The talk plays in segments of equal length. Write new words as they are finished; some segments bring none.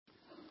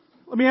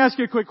Let me ask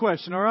you a quick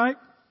question, all right?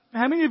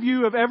 How many of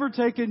you have ever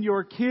taken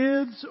your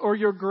kids or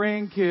your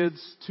grandkids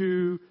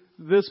to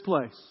this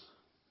place?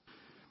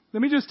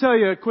 Let me just tell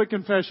you a quick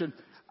confession.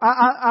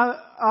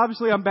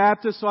 Obviously, I'm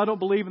Baptist, so I don't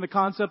believe in the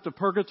concept of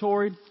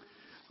purgatory.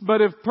 But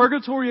if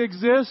purgatory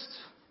exists,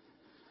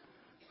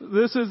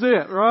 this is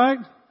it, right?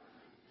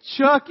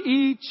 Chuck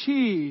E.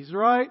 Cheese,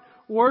 right?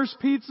 Worst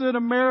pizza in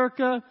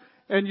America,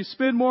 and you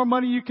spend more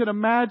money you can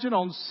imagine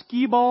on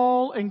skee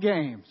ball and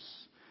games.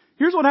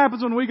 Here's what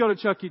happens when we go to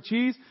Chuck E.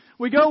 Cheese.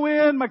 We go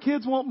in, my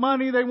kids want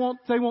money, they want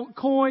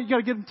coin, you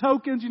gotta give them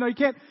tokens, you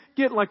can't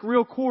get like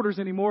real quarters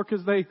anymore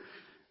because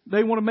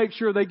they want to make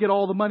sure they get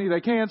all the money they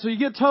can. So you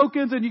get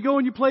tokens and you go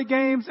and you play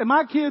games, and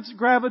my kids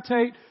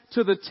gravitate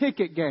to the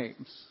ticket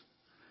games.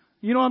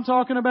 You know what I'm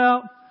talking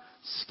about?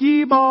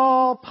 Skee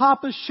ball,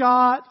 pop a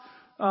shot.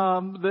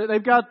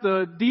 They've got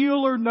the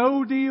deal or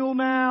no deal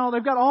now.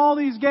 They've got all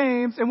these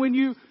games, and when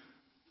you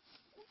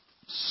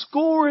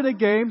score in a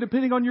game,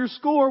 depending on your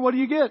score, what do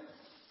you get?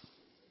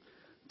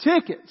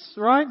 Tickets,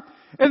 right?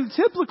 And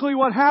typically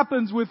what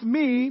happens with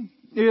me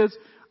is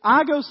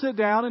I go sit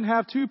down and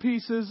have 2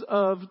 pieces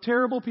of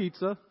terrible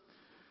pizza.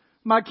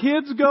 My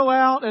kids go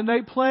out and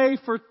they play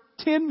for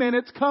 10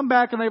 minutes, come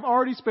back, and they've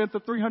already spent the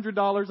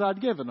 $300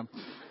 I'd given them.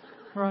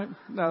 Right?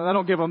 No, I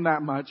don't give them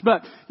that much.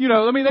 But, they've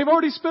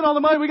already spent all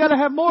the money. We got to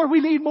have more. We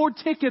need more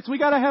tickets. We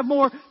got to have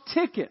more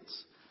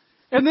tickets.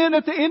 And then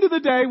at the end of the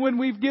day, when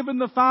we've given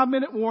the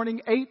 5-minute warning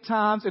 8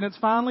 times and it's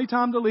finally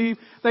time to leave,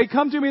 they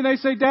come to me and they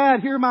say, "Dad,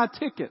 here are my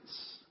tickets.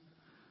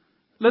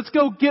 Let's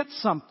go get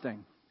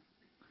something."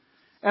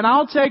 And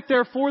I'll take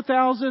their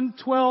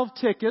 4,012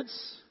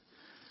 tickets.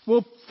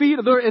 We'll feed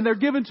them, and they're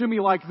given to me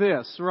like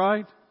this,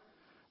 right?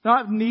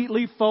 Not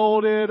neatly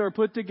folded or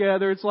put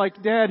together. It's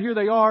like, "Dad, here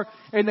they are."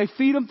 And they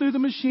feed them through the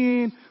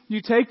machine.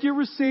 You take your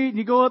receipt and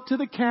you go up to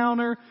the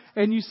counter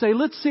and you say,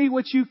 "Let's see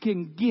what you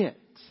can get."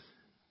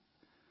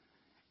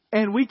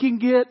 And we can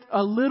get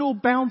a little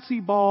bouncy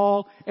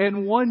ball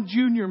and 1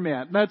 Junior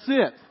Mint. That's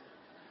it.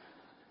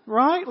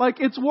 Right? Like,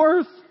 it's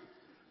worth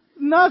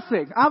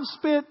nothing. I've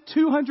spent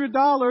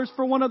 $200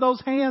 for one of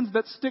those hands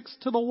that sticks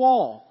to the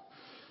wall.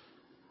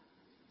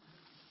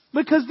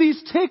 Because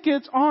these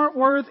tickets aren't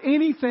worth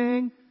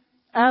anything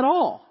at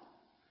all.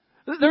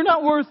 They're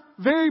not worth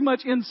very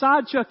much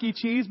inside Chuck E.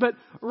 Cheese, but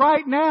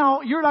right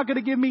now, you're not going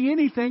to give me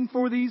anything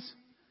for these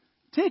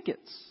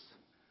tickets.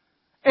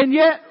 And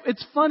yet,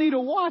 it's funny to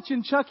watch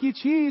in Chuck E.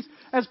 Cheese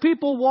as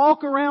people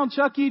walk around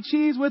Chuck E.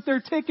 Cheese with their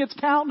tickets,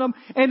 counting them,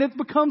 and it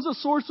becomes a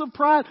source of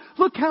pride.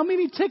 Look how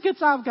many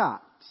tickets I've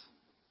got.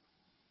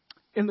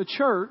 In the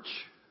church,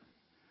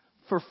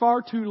 for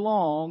far too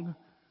long,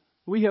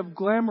 we have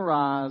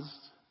glamorized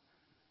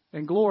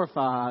and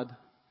glorified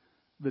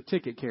the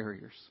ticket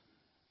carriers.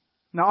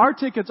 Now, our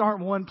tickets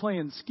aren't one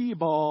playing skee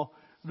ball.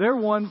 They're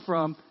one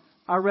from,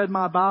 "I read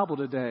my Bible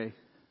today.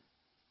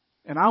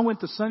 And I went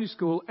to Sunday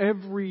school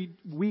every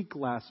week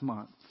last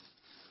month.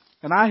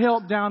 And I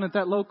helped down at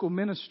that local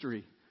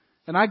ministry.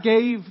 And I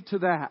gave to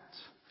that.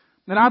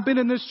 And I've been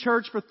in this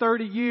church for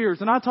 30 years.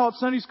 And I taught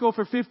Sunday school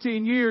for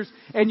 15 years.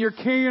 And you're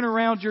carrying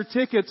around your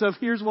tickets of,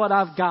 "Here's what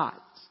I've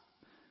got."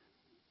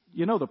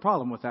 You know the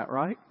problem with that,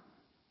 right?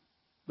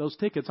 Those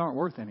tickets aren't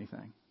worth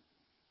anything.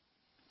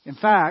 In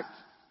fact,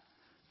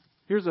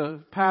 here's a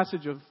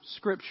passage of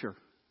Scripture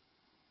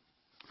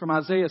from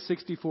Isaiah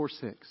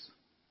 64:6.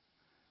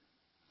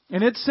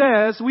 And it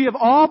says, "We have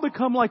all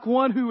become like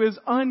one who is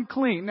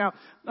unclean." Now,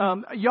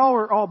 y'all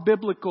are all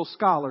biblical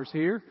scholars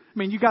here. I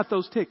mean, you got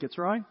those tickets,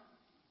 right?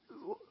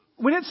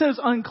 When it says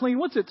unclean,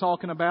 what's it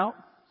talking about?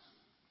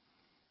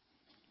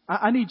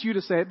 I need you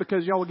to say it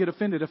because y'all will get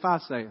offended if I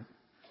say it.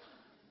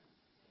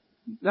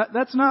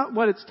 That's not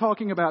what it's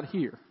talking about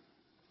here.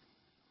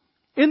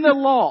 In the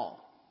law,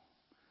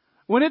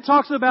 when it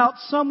talks about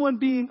someone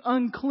being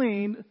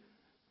unclean,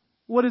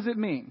 what does it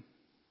mean?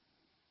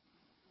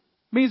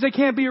 Means they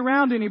can't be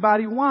around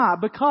anybody. Why?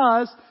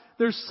 Because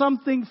there's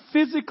something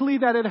physically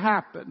that had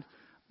happened.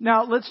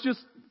 Now, let's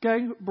just,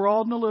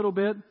 broaden a little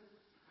bit.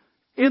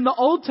 In the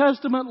Old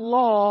Testament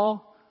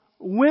law,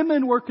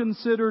 women were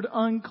considered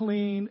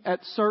unclean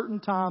at certain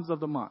times of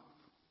the month.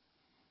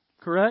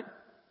 Correct?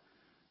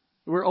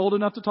 We're old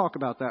enough to talk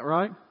about that,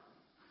 right?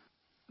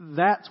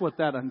 That's what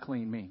that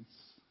unclean means.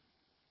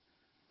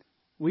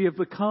 We have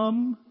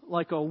become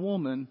like a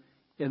woman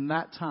in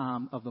that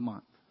time of the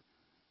month.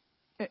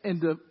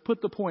 And to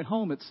put the point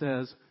home, it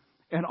says,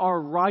 "And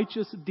our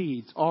righteous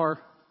deeds,"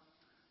 our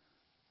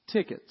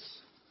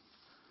tickets,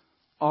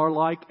 "are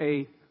like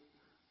a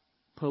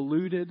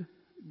polluted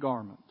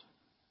garment."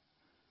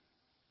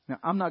 Now,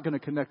 I'm not going to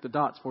connect the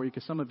dots for you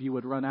because some of you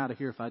would run out of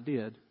here if I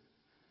did.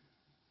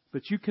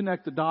 But you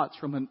connect the dots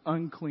from an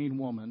unclean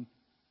woman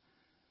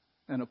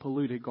and a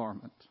polluted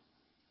garment.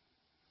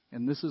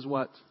 And this is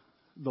what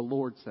the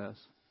Lord says.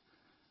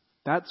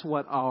 That's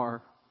what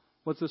our,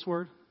 what's this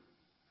word?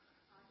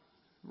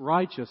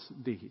 Righteous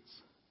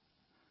deeds.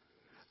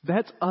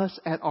 That's us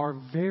at our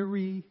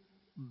very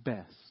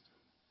best.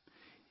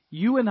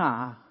 You and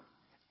I,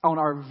 on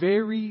our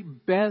very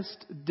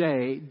best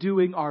day,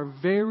 doing our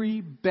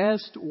very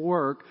best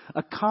work,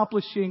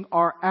 accomplishing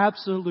our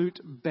absolute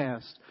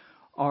best,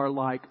 are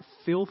like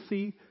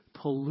filthy,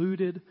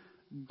 polluted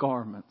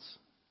garments.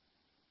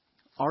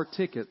 Our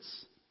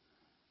tickets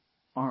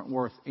aren't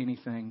worth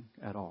anything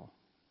at all.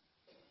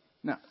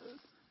 Now,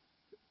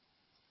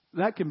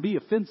 that can be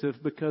offensive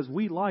because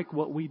we like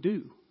what we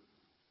do.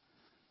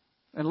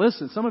 And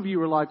listen, some of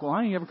you are like, well,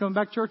 I ain't ever coming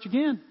back to church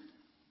again.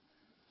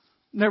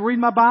 Never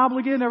reading my Bible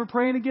again, never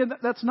praying again.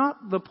 That's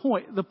not the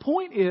point. The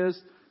point is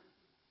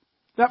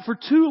that for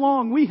too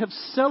long we have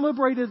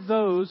celebrated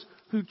those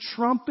who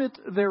trumpet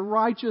their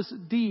righteous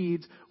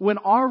deeds when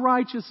our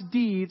righteous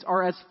deeds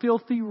are as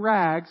filthy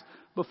rags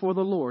before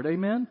the Lord.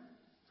 Amen?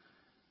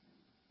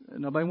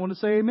 Nobody want to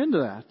say amen to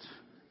that.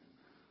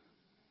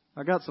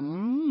 I got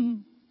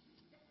some,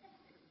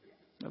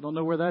 I don't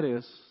know where that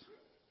is.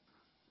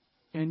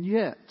 And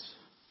yet,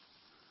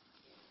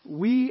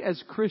 we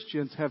as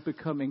Christians have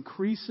become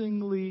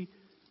increasingly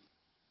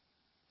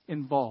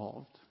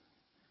involved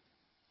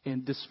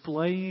in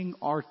displaying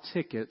our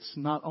tickets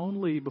not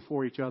only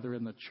before each other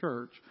in the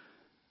church,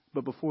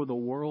 but before the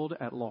world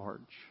at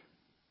large.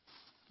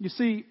 You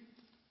see,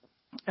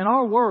 in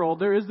our world,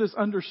 there is this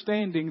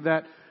understanding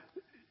that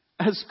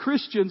as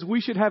Christians, we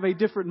should have a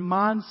different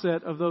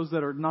mindset of those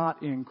that are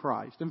not in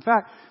Christ. In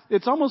fact,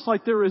 it's almost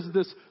like there is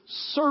this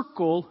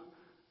circle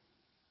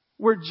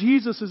where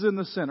Jesus is in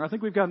the center. I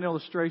think we've got an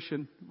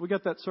illustration. We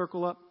got that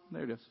circle up?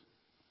 There it is.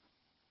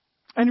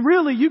 And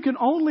really, you can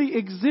only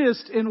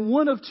exist in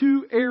one of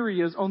two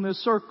areas on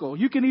this circle.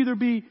 You can either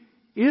be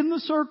in the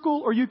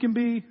circle or you can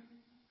be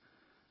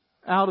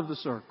out of the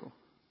circle.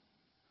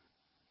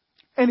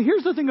 And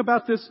here's the thing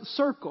about this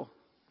circle.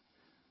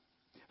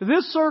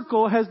 This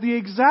circle has the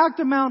exact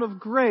amount of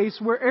grace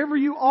wherever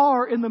you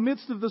are in the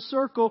midst of the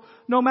circle,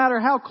 no matter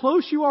how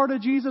close you are to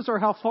Jesus or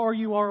how far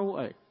you are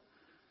away.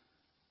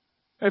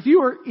 If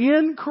you are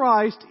in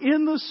Christ,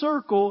 in the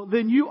circle,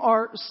 then you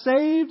are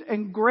saved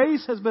and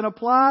grace has been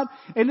applied.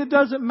 And it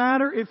doesn't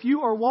matter if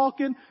you are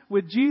walking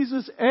with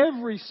Jesus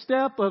every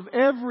step of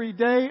every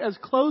day as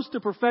close to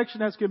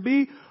perfection as can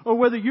be, or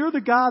whether you're the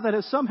guy that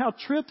has somehow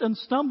tripped and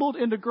stumbled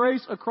into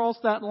grace across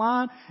that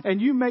line and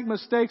you make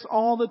mistakes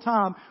all the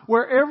time.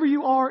 Wherever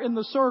you are in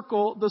the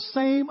circle, the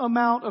same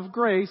amount of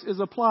grace is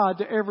applied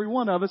to every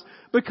one of us,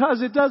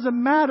 because it doesn't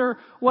matter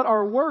what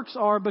our works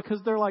are, because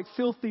they're like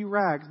filthy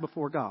rags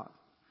before God.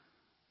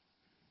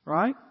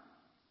 Right?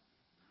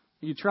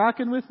 Are you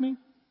tracking with me?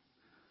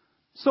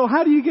 So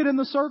how do you get in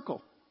the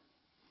circle?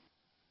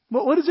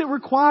 What does it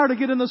require to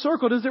get in the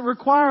circle? Does it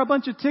require a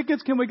bunch of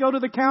tickets? Can we go to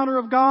the counter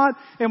of God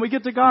and we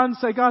get to God and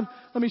say, God,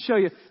 let me show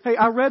you. Hey,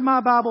 I read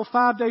my Bible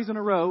 5 days in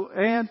a row,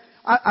 and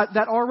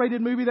that R-rated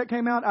movie that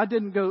came out, I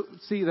didn't go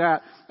see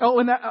that. Oh,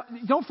 and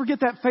don't forget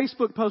that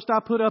Facebook post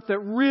I put up that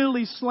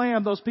really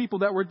slammed those people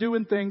that were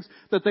doing things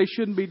that they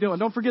shouldn't be doing.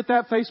 Don't forget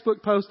that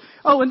Facebook post.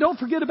 Oh, and don't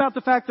forget about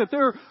the fact that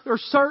there are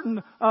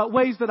certain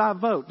ways that I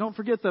vote. Don't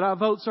forget that I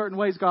vote certain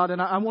ways, God,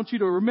 and I want you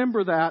to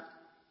remember that.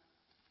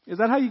 Is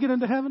that how you get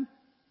into heaven?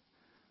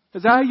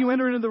 Is that how you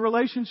enter into the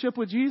relationship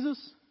with Jesus?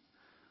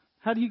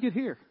 How do you get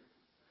here?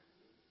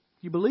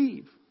 You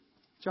believe.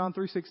 John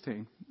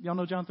 3:16. Y'all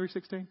know John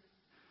 3:16?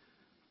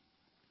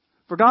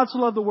 For God so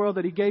loved the world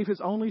that He gave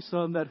His only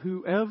Son, that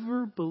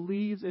whoever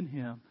believes in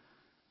Him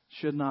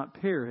should not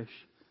perish,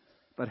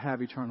 but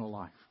have eternal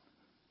life.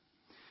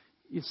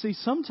 You see,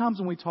 sometimes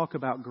when we talk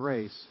about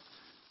grace,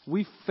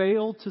 we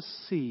fail to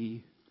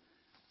see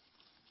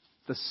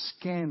the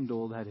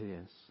scandal that it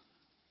is.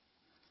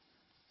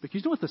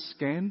 Because you know what the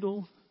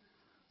scandal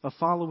of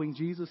following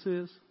Jesus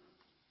is?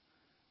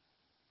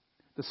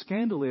 The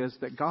scandal is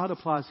that God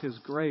applies His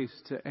grace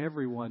to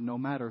everyone, no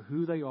matter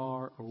who they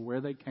are or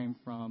where they came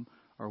from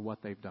or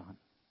what they've done.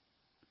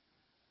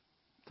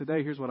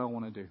 Today, here's what I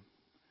want to do.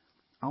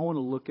 I want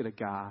to look at a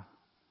guy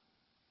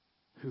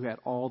who had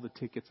all the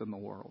tickets in the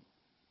world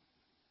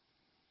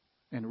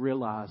and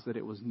realize that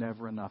it was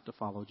never enough to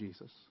follow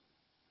Jesus.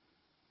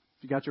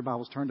 If you got your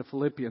Bibles, turn to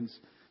Philippians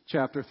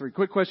chapter 3.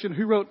 Quick question,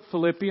 who wrote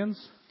Philippians?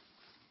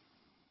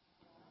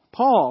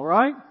 Paul,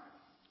 right?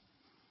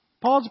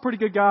 Paul's a pretty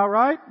good guy,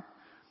 right?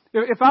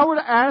 If I were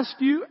to ask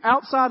you,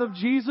 outside of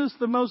Jesus,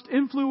 the most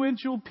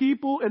influential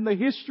people in the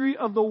history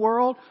of the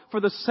world for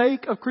the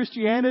sake of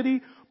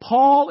Christianity,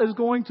 Paul is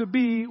going to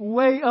be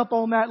way up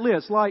on that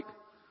list, like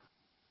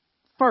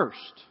first.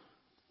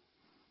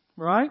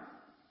 Right?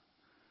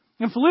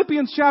 In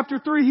Philippians chapter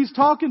 3, he's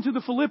talking to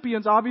the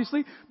Philippians,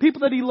 obviously,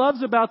 people that he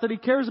loves about, that he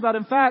cares about.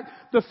 In fact,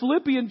 the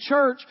Philippian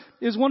church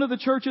is one of the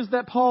churches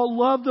that Paul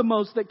loved the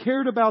most, that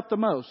cared about the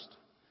most.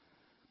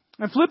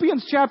 In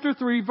Philippians chapter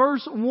 3,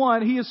 verse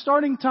 1, he is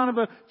starting kind of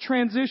a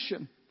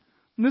transition.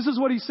 And this is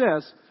what he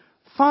says.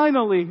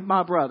 Finally,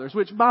 my brothers,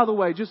 which, by the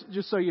way, just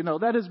so you know,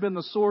 that has been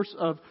the source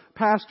of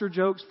pastor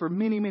jokes for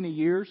many, many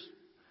years.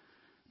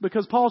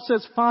 Because Paul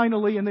says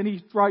finally, and then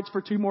he writes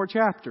for 2 more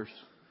chapters.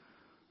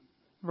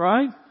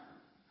 Right?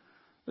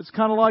 It's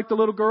kind of like the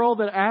little girl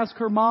that asked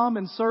her mom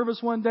in service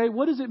one day,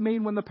 what does it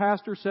mean when the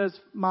pastor says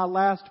my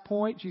last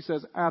point? She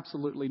says,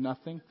 absolutely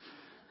nothing.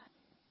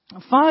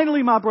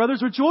 Finally, my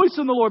brothers, rejoice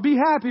in the Lord. Be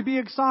happy, be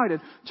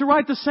excited. To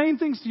write the same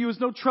things to you is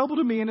no trouble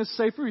to me and is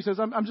safer. He says,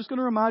 I'm just going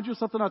to remind you of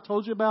something I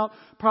told you about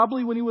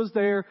probably when he was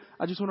there.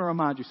 I just want to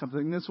remind you something.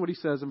 And this is what he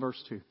says in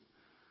verse 2.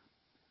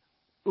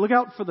 Look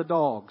out for the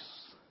dogs.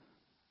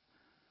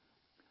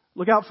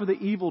 Look out for the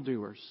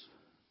evildoers.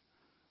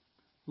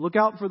 Look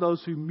out for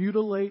those who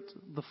mutilate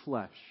the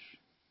flesh.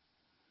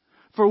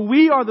 For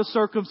we are the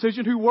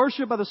circumcision who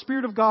worship by the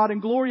Spirit of God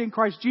and glory in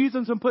Christ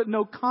Jesus and put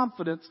no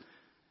confidence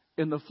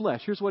in the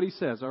flesh. Here's what he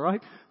says, all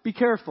right? Be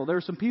careful. There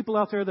are some people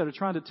out there that are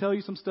trying to tell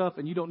you some stuff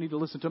and you don't need to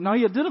listen to them. Now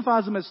he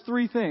identifies them as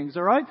three things,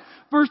 all right?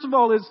 First of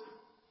all is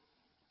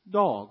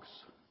dogs.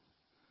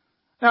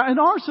 Now in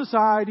our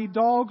society,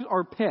 dogs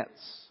are pets.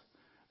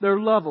 They're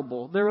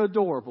lovable. They're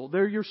adorable.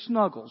 They're your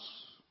snuggles.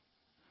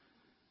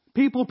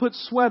 People put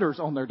sweaters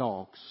on their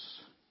dogs.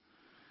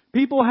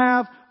 People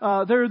have,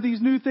 there are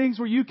these new things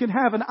where you can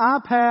have an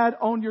iPad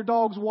on your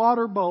dog's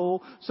water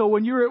bowl so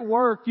when you're at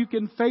work you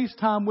can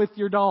FaceTime with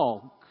your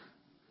dog.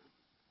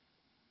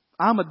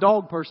 I'm a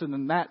dog person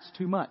and that's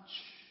too much.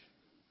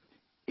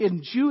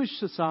 In Jewish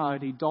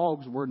society,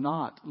 dogs were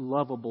not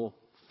lovable,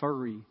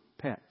 furry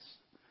pets.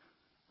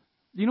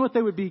 You know what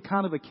they would be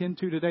kind of akin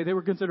to today? They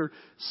were considered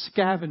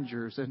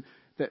scavengers and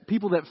that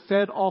people that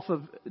fed off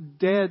of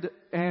dead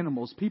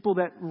animals, people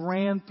that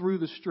ran through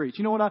the streets.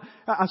 You know what?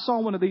 I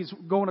saw one of these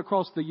going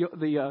across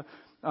I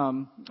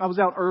was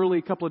out early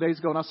a couple of days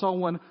ago and I saw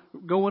one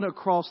going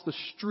across the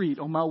street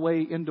on my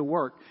way into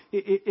work.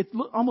 It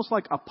looked almost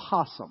like a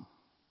possum.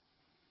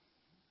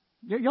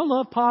 Y'all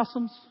love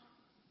possums?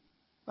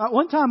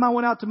 One time I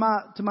went out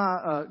to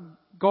my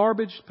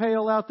garbage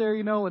pail out there,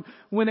 and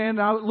went in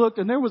and I looked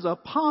and there was a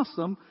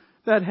possum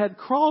that had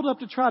crawled up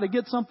to try to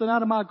get something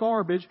out of my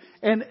garbage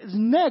and his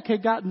neck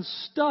had gotten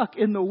stuck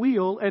in the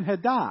wheel and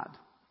had died.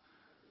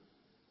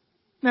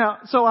 Now,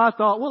 so I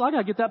thought, well, I got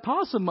to get that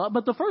possum up,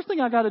 but the first thing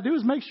I got to do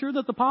is make sure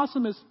that the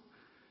possum is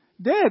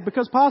dead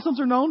because possums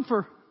are known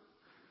for,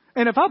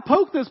 and if I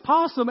poke this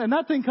possum and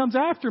that thing comes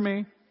after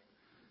me,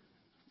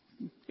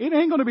 it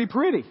ain't going to be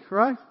pretty,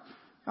 right?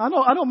 I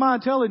don't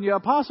mind telling you,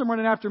 a possum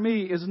running after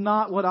me is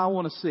not what I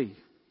want to see.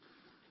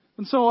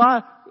 And so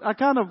I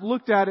kind of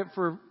looked at it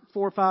for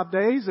 4 or 5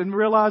 days and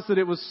realized that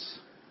it was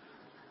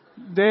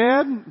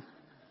dead.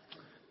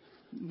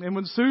 And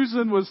when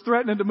Susan was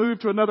threatening to move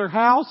to another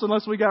house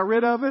unless we got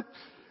rid of it,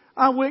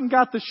 I went and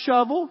got the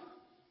shovel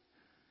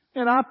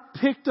and I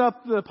picked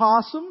up the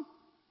possum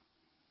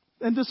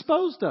and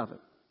disposed of it.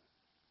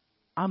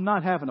 I'm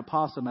not having a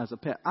possum as a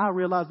pet. I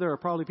realize there are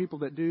probably people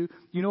that do.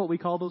 You know what we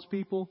call those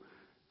people?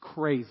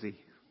 Crazy.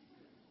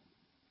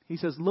 He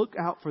says, look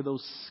out for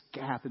those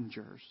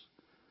scavengers.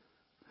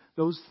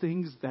 Those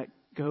things that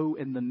go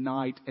in the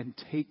night and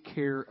take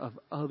care of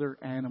other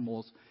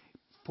animals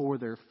for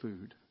their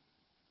food.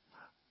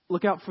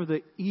 Look out for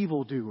the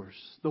evildoers,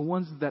 the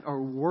ones that are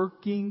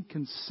working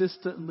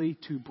consistently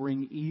to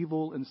bring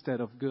evil instead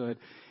of good.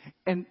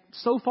 And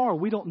so far,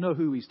 we don't know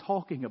who he's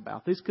talking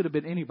about. This could have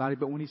been anybody,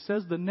 but when he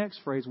says the next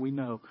phrase, we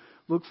know.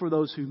 Look for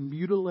those who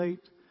mutilate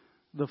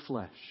the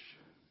flesh.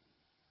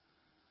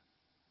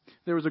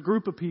 There was a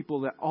group of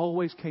people that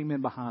always came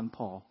in behind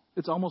Paul.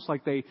 It's almost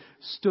like they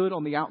stood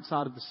on the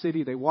outside of the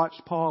city. They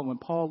watched Paul, and when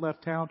Paul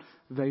left town,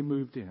 they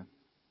moved in.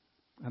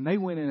 And they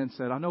went in and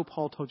said, I know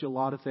Paul told you a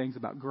lot of things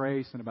about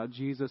grace and about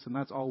Jesus, and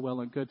that's all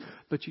well and good,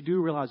 but you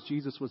do realize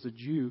Jesus was a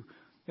Jew.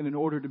 And in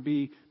order to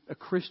be a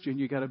Christian,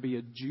 you got to be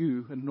a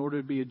Jew. And in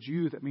order to be a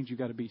Jew, that means you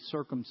got to be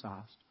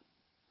circumcised.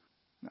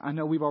 I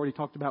know we've already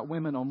talked about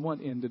women on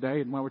one end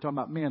today, and when we're talking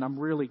about men, I'm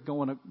really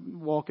going to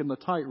walk in the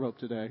tightrope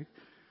today.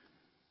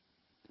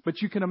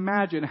 But you can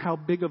imagine how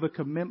big of a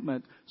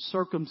commitment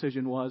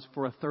circumcision was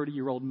for a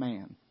 30-year-old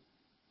man.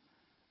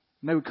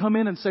 And they would come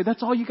in and say,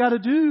 that's all you got to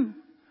do.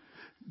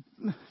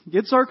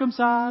 Get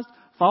circumcised,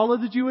 follow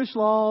the Jewish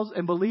laws,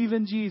 and believe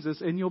in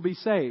Jesus, and you'll be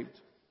saved.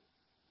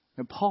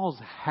 And Paul's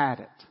had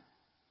it.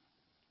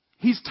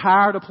 He's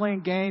tired of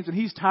playing games, and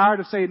he's tired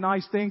of saying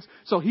nice things.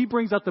 So he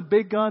brings out the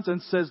big guns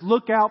and says,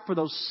 look out for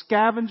those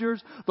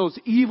scavengers, those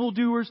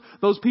evildoers,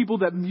 those people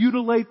that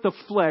mutilate the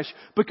flesh,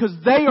 because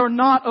they are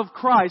not of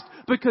Christ,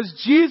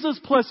 because Jesus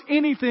plus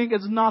anything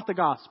is not the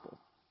gospel.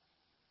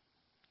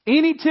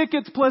 Any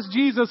tickets plus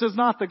Jesus is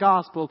not the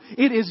gospel.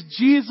 It is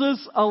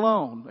Jesus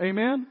alone.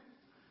 Amen?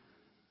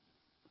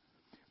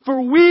 For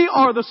we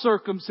are the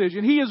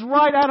circumcision. He is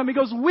right at him. He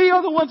goes, we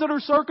are the ones that are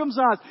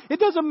circumcised. It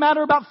doesn't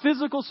matter about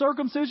physical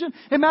circumcision.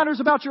 It matters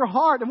about your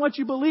heart and what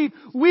you believe.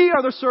 We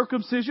are the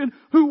circumcision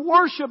who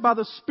worship by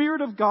the Spirit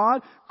of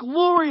God,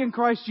 glory in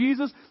Christ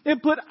Jesus,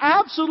 and put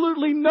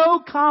absolutely no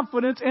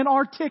confidence in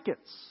our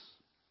tickets,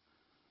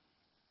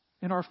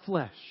 in our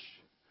flesh,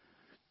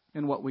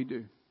 in what we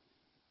do.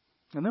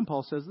 And then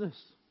Paul says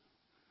this,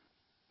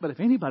 but if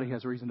anybody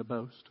has reason to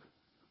boast,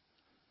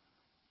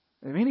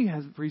 if any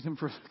has reason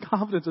for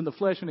confidence in the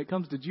flesh when it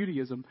comes to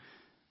Judaism,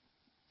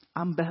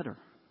 I'm better.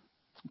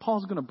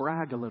 Paul's going to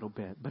brag a little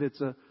bit, but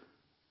it's a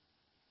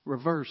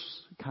reverse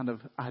kind of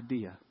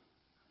idea.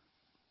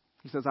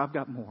 He says, I've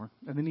got more.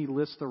 And then he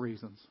lists the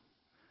reasons.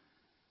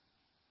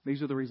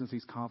 These are the reasons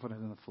he's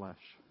confident in the flesh.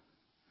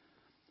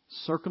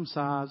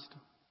 circumcised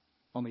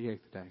on the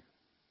 8th day.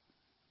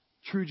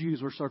 True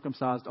Jews were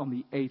circumcised on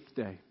the 8th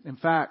day. In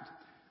fact,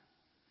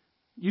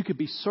 you could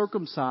be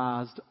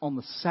circumcised on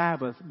the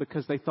Sabbath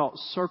because they thought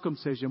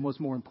circumcision was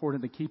more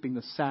important than keeping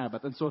the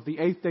Sabbath. And so if the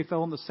 8th day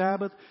fell on the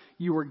Sabbath,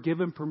 you were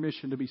given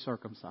permission to be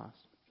circumcised.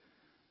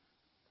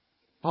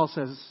 Paul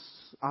says,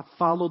 I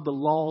followed the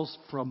laws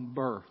from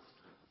birth.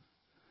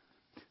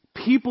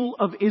 People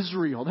of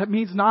Israel. That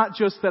means not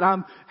just that I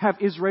have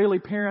Israeli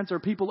parents or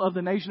people of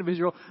the nation of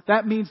Israel.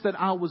 That means that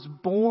I was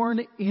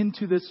born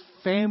into this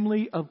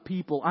family of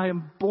people. I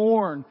am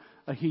born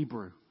a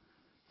Hebrew.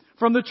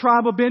 From the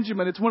tribe of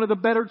Benjamin. It's one of the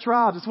better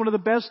tribes. It's one of the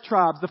best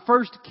tribes. The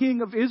first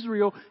king of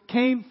Israel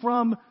came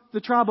from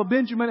the tribe of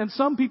Benjamin. And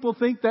some people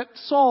think that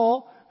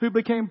Saul, who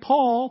became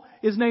Paul,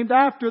 is named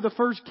after the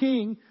first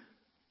king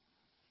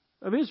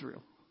of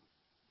Israel.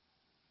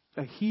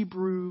 A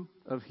Hebrew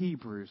of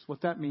Hebrews.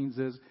 What that means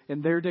is,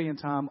 in their day and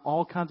time,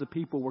 all kinds of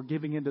people were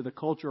giving into the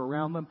culture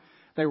around them.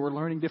 They were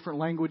learning different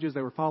languages.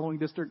 They were following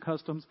different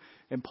customs.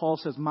 And Paul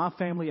says, my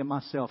family and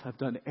myself have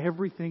done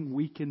everything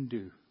we can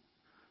do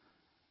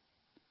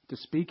to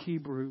speak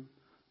Hebrew,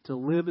 to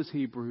live as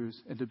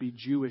Hebrews, and to be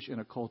Jewish in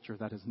a culture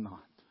that is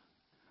not.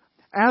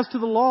 As to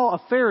the law,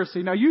 a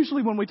Pharisee. Now,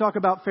 usually when we talk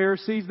about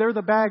Pharisees, they're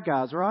the bad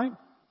guys, right?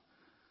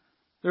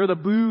 They're the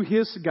boo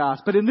hiss guys.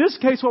 But in this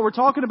case, what we're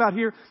talking about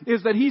here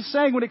is that he's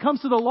saying when it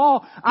comes to the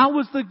law, I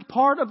was the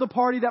part of the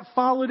party that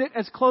followed it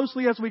as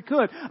closely as we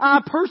could.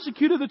 I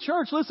persecuted the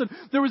church. Listen,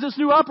 there was this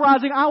new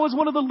uprising. I was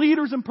one of the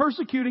leaders in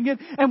persecuting it.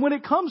 And when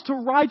it comes to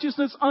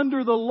righteousness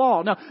under the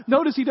law. Now,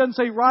 notice he doesn't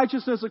say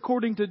righteousness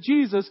according to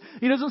Jesus.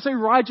 He doesn't say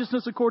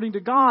righteousness according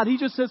to God. He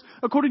just says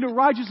according to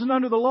righteousness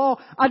under the law,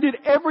 I did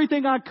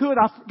everything I could.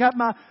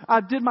 I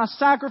did my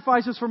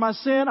sacrifices for my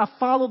sin. I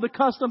followed the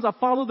customs. I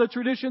followed the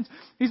traditions.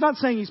 He's not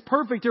saying he's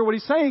perfect here. What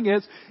he's saying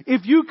is,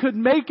 if you could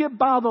make it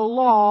by the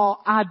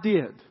law, I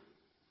did.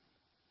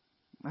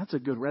 That's a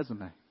good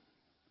resume.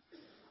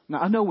 Now,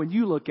 I know when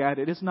you look at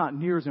it, it's not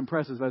near as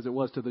impressive as it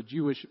was to the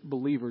Jewish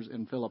believers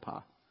in Philippi.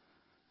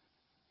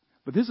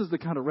 But this is the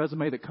kind of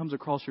resume that comes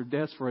across your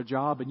desk for a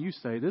job and you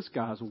say, this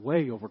guy's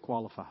way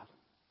overqualified.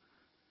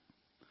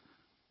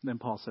 Then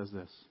Paul says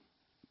this,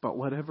 but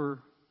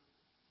whatever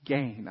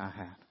gain I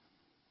had.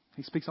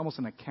 He speaks almost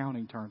in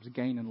accounting terms,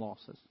 gain and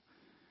losses.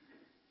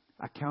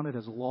 I count it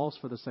as loss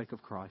for the sake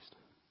of Christ.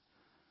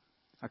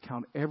 I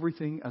count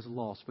everything as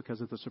loss because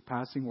of the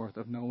surpassing worth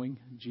of knowing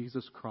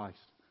Jesus Christ,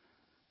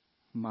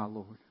 my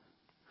Lord.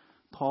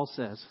 Paul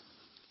says,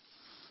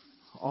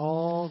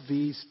 all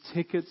these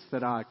tickets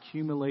that I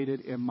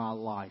accumulated in my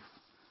life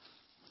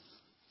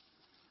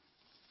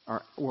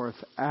are worth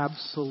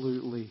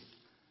absolutely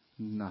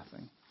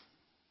nothing.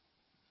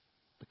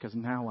 Because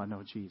now I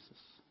know Jesus.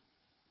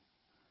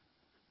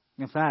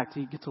 In fact,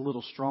 he gets a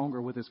little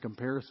stronger with his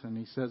comparison.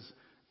 He says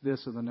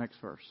this in the next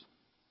verse.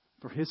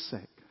 For his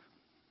sake,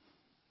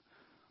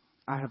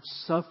 I have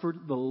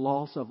suffered the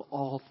loss of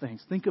all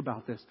things. Think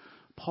about this.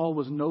 Paul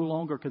was no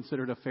longer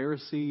considered a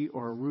Pharisee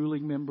or a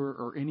ruling member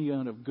or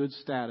anyone of good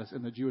status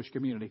in the Jewish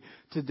community.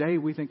 Today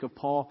we think of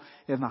Paul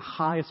in the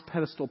highest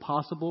pedestal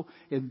possible.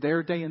 In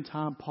their day and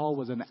time, Paul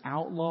was an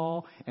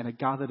outlaw and a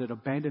guy that had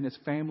abandoned his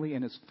family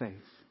and his faith.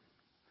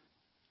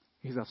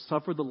 He says, I've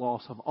suffered the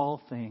loss of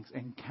all things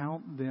and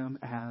count them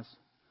as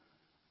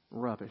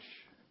rubbish.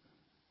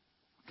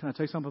 Can I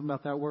tell you something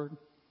about that word?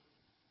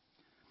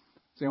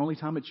 It's the only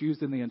time it's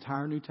used in the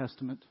entire New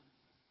Testament.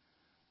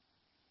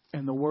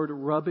 And the word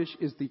rubbish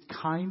is the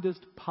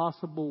kindest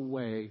possible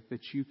way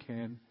that you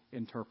can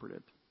interpret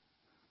it.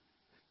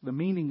 The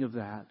meaning of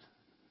that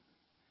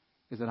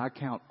is that I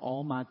count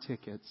all my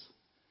tickets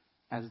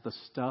as the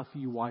stuff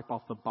you wipe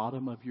off the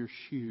bottom of your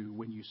shoe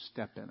when you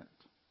step in it.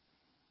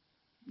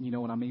 You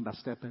know what I mean by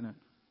step in it?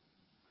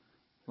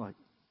 Like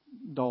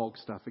dog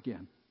stuff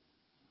again.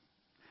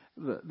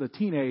 The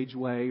teenage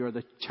way or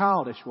the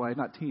childish way,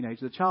 not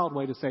teenage, the child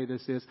way to say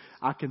this is,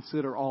 I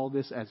consider all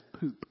this as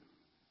poop.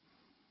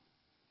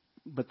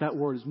 But that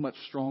word is much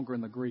stronger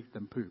in the Greek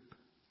than poop.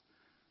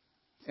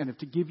 And if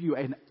to give you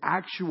an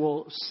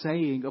actual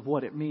saying of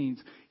what it means,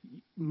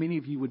 many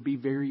of you would be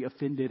very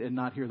offended and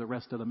not hear the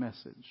rest of the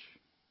message.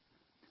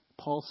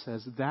 Paul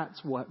says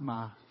that's what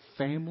my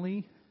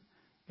family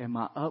and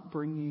my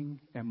upbringing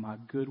and my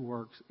good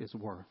works is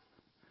worth.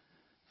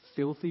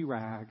 Filthy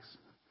rags,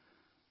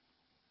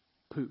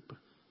 poop.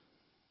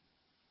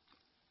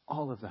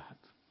 All of that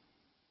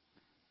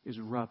is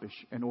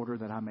rubbish in order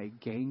that I may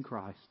gain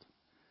Christ,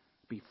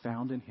 be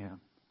found in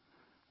Him,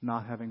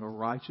 not having a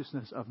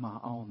righteousness of my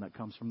own that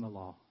comes from the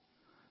law,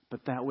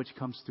 but that which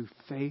comes through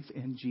faith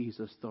in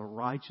Jesus, the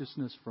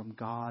righteousness from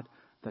God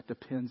that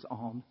depends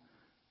on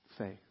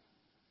faith.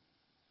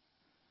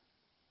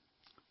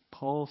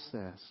 Paul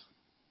says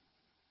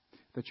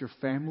that your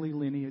family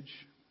lineage,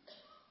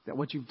 that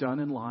what you've done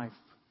in life,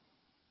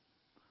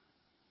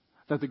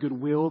 that the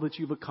goodwill that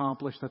you've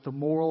accomplished, that the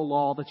moral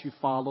law that you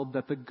followed,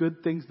 that the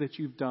good things that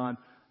you've done,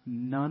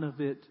 none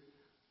of it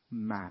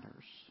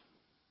matters.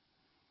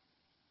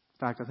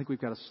 In fact, I think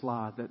we've got a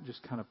slide that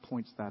just kind of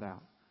points that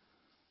out.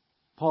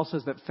 Paul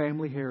says that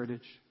family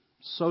heritage,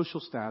 social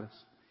status,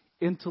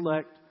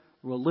 intellect,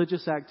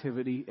 religious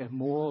activity, and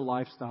moral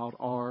lifestyle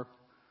are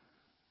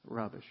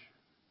rubbish.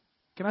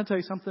 Can I tell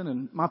you something?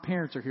 And my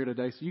parents are here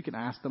today, so you can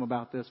ask them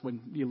about this when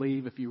you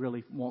leave if you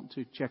really want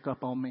to check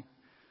up on me.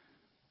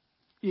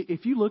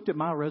 If you looked at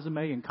my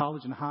resume in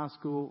college and high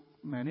school,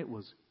 man, it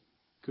was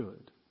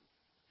good.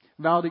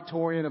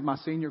 Valedictorian of my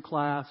senior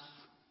class,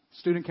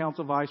 student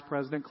council vice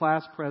president,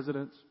 class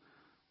presidents,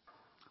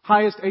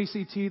 highest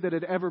ACT that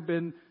had ever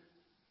been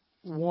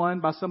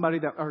won by somebody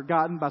that, or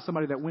gotten by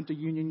somebody that went to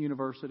Union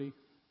University.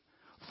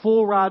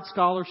 Full ride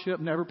scholarship,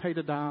 never paid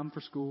a dime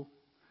for school.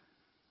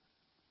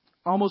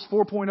 Almost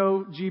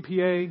 4.0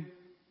 GPA,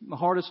 the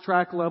hardest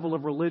track level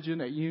of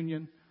religion at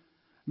Union.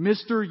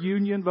 Mr.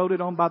 Union, voted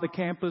on by the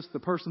campus, the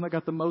person that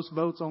got the most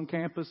votes on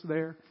campus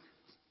there.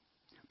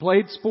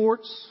 Played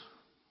sports,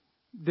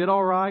 did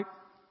all right.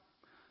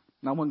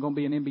 I wasn't going to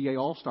be an NBA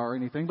All-Star or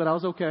anything, but I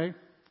was okay.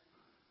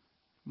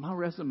 My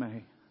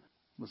resume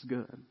was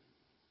good,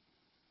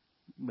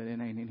 but it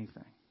ain't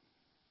anything.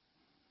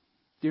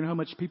 Do you know how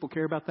much people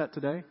care about that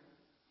today?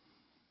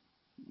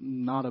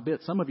 Not a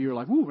bit. Some of you are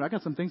like, "Ooh, I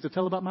got some things to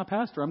tell about my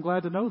pastor. I'm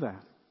glad to know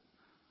that."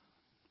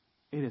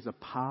 It is a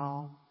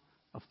pile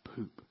of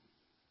poop.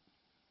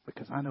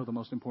 Because I know the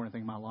most important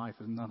thing in my life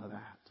is none of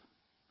that.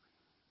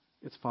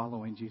 It's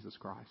following Jesus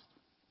Christ.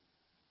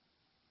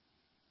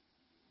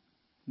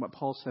 What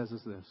Paul says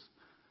is this,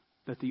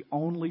 that the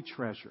only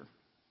treasure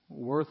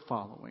worth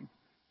following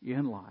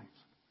in life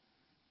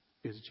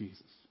is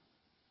Jesus.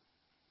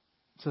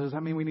 So does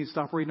that mean we need to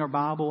stop reading our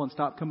Bible and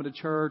stop coming to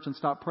church and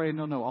stop praying?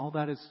 No, all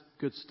that is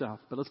good stuff.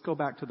 But let's go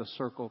back to the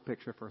circle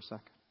picture for a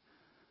second.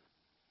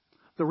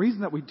 The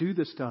reason that we do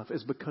this stuff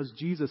is because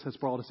Jesus has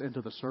brought us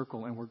into the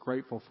circle and we're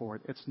grateful for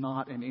it. It's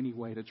not in any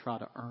way to try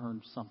to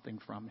earn something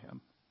from Him.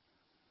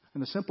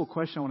 And the simple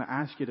question I want to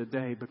ask you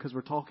today, because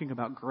we're talking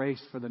about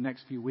grace for the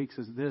next few weeks,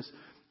 is this: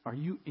 are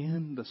you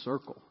in the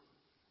circle?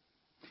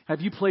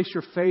 Have you placed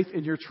your faith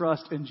and your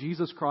trust in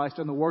Jesus Christ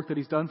and the work that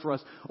He's done for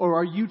us? Or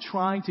are you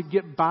trying to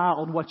get by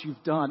on what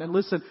you've done? And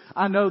listen,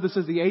 I know this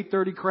is the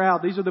 8:30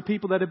 crowd. These are the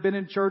people that have been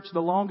in church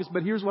the longest.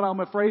 But here's what I'm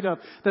afraid of.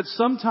 That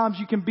sometimes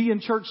you can be in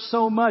church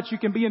so much, you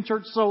can be in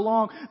church so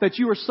long, that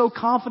you are so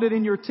confident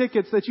in your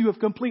tickets that you have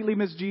completely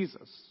missed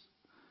Jesus.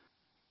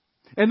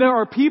 And there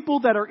are people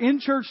that are in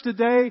church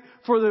today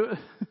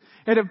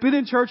and have been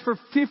in church for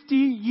 50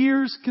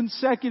 years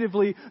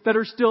consecutively that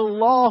are still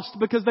lost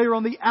because they are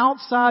on the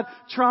outside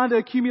trying to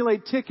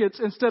accumulate tickets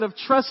instead of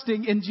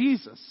trusting in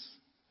Jesus.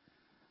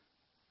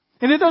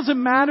 And it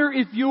doesn't matter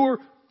if you're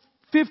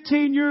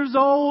 15 years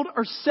old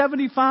or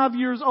 75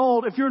 years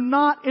old. If you're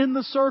not in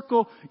the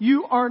circle,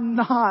 you are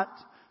not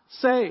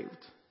saved.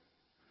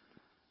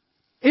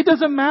 It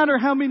doesn't matter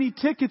how many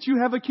tickets you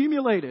have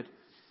accumulated.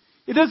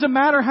 It doesn't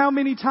matter how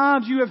many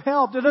times you have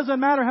helped. It doesn't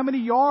matter how many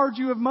yards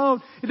you have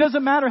mowed. It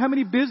doesn't matter how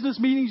many business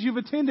meetings you've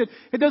attended.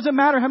 It doesn't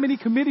matter how many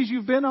committees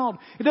you've been on.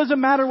 It doesn't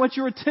matter what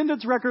your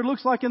attendance record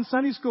looks like in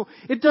Sunday school.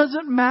 It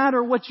doesn't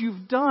matter what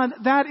you've done.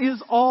 That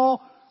is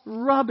all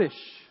rubbish.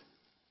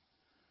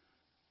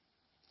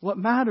 What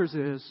matters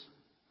is,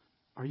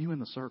 are you in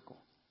the circle?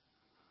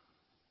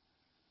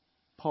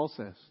 Paul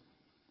says,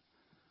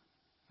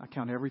 I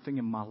count everything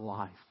in my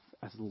life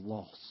as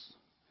loss,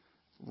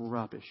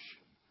 rubbish,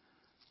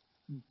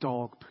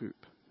 dog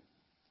poop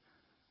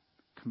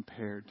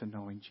compared to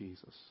knowing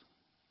Jesus.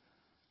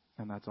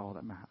 And that's all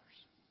that matters.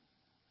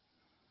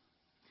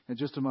 In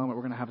just a moment,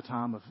 we're going to have a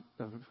time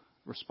of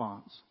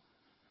response.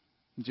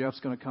 Jeff's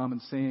going to come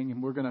and sing,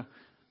 and we're going to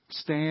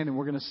stand and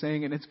we're going to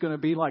sing, and it's going to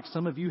be like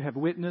some of you have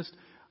witnessed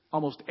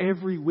almost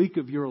every week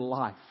of your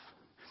life.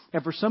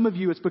 And for some of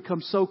you, it's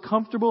become so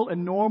comfortable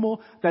and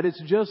normal that it's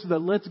just the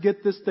let's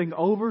get this thing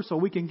over so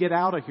we can get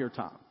out of here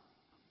time.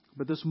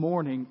 But this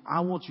morning,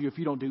 I want you, if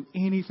you don't do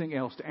anything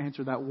else, to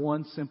answer that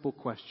one simple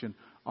question.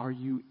 Are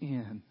you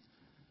in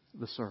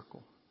the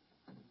circle?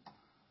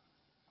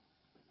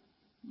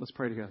 Let's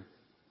pray together.